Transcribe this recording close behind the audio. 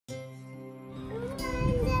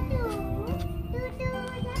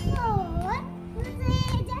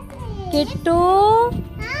किट्टू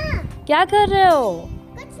हाँ। क्या कर रहे हो?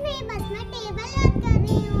 कुछ नहीं, बस मैं टेबल याद कर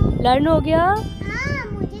रही हूँ। लर्न हो गया? हाँ,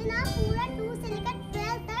 मुझे ना पूरा 2 से लेकर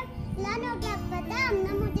 12 तक लर्न हो गया। पता है, अब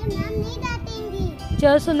ना मुझे मैम नहीं डांटेंगी।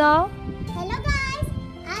 चल सुनाओ। हेलो गाइस,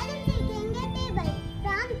 आज हम सीखेंगे टेबल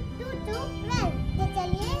फ्रॉम 2 to 12। तो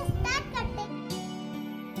चलिए स्टार्ट करते हैं।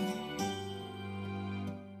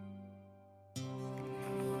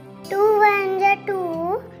 2 1 जा 2,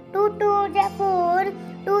 2 2 जा 4,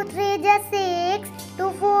 2 3 जा 6, 2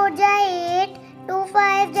 4 जा 8, 2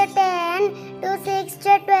 5 जा 10, 2 6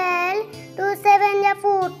 जा 12, 2 7 जा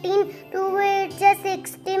 14, 2 8 जा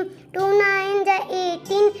 16, 2 9 जा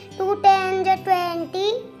 18, 2 10 जा 20,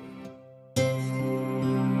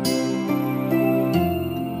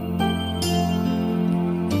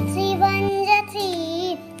 3 1 जा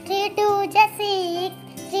 3, 3 2 जा 6,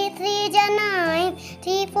 3 3 जा 9,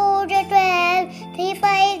 3 4 जा 12, 3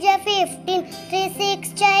 5 जा 15, 3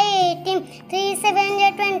 6 जा 18, 3 7 जा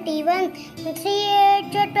 21, 3 8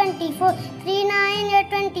 जा 24, 3 9 जा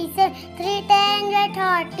 27, 3 10 जा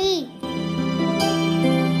 30,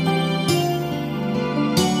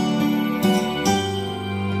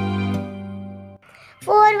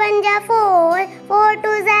 4 1 जा 4, 4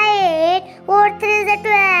 2 जा 8, 4 3 जा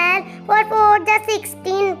 12, 4 4 जा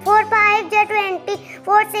 16, 4 5 जा 20,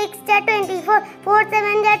 4 6 जा 24, 4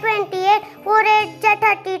 7 जा 28, 4 8 जा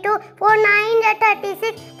 32, 4 9 जा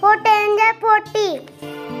 36, 4 10 जा 40,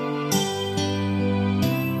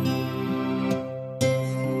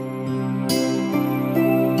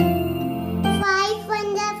 5 1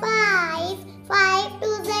 जा 5, 5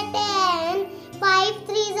 2 जा 10, 5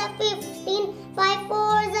 3 जा 15, 5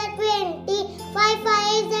 4 जा 20, 5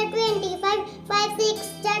 5 जा 25, 5 6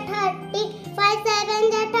 जा 30, 5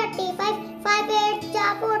 7 जा 35, 5 8 जा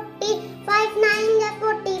 40, 5 9 जा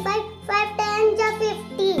 45, 5 10 जा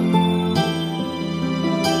 50,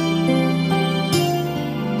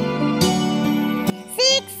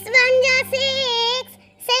 6 1 जा 6,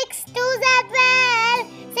 6 2 जा 12,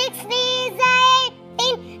 6 3 जा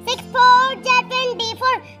 18, 6 4 जा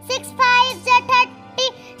 24, 6 5 जा 30,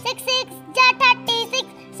 6 6 जा 36,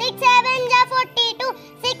 6 7 जा 42,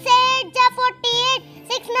 6 8 जा 48,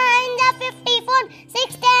 6 9 जा 54,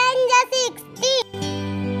 6 10 जा 60,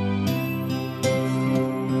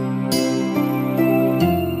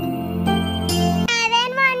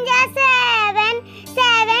 7 1 जा 7,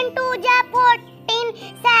 7 2 जा 14,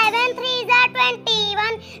 7 3 जा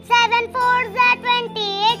 21, 7 4 जा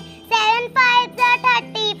 28, 7 5 जा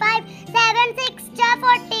 35, 7 6 जा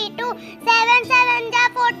 42, 7 7 जा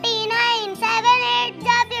 49, 7 8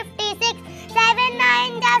 जा 56, 7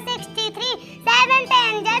 9 जा 63, 7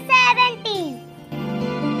 10 जा 70,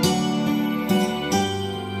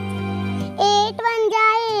 8 1 जा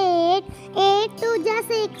 8, 8 2 जा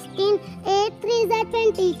 16, 8 3 जा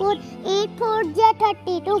 24, 8 4 जा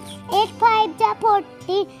 32, 8 5 जा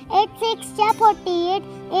 40, 8 6 जा 48,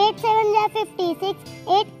 8 7 जा 56,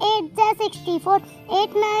 8 8 जा 64,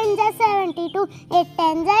 8 9 जा 72, 8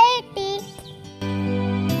 10 जा 80,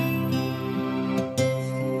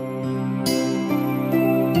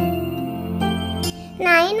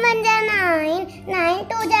 9 1 जा 9, 9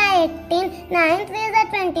 2 जा 18, 9 3 जा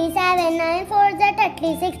 27, 9 4 जा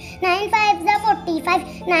 36, 9 5 जा 45,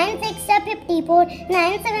 9 6 जा 54,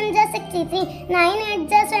 9 7 जा 63, 9 8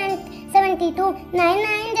 जा 72, 9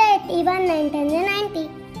 9 जा 81, 9 10 जा 90,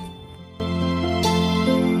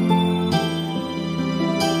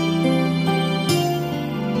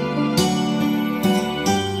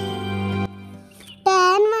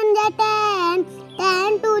 10 1 जा 10,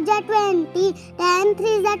 10 2 जा 20, 10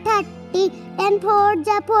 3 जा 30, 10 4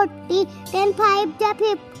 जा 40, 10 5 जा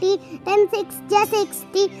 50, 10 6 जा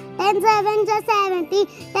 60, 10 7 जा 70,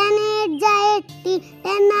 10 8 जा 80,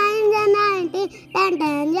 10 9 जा 90, 10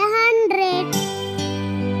 10 जा 100,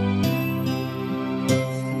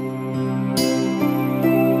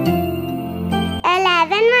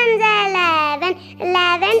 11 1 जा 11,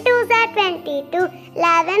 11 2 जा 22,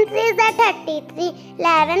 11 3 जा 33,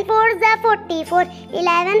 11 4 जा 44,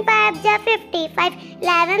 11 5 जा 55,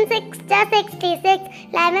 11 6 जा 66,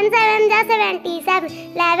 11 7 जा 77,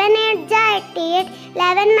 11 8 जा 88,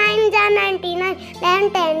 11 9 जा 99, 11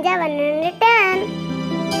 10 जा 110,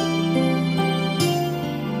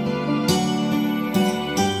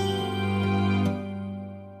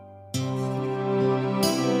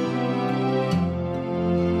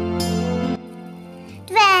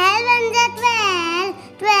 12 1 जा 12,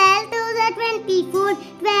 12 2 जा 24,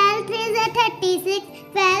 12 3 जा 36,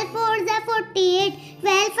 12 4 जा 48,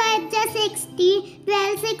 12 5 जा 60,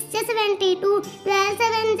 12 6 जा 72, 12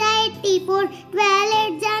 7 जा 84, 12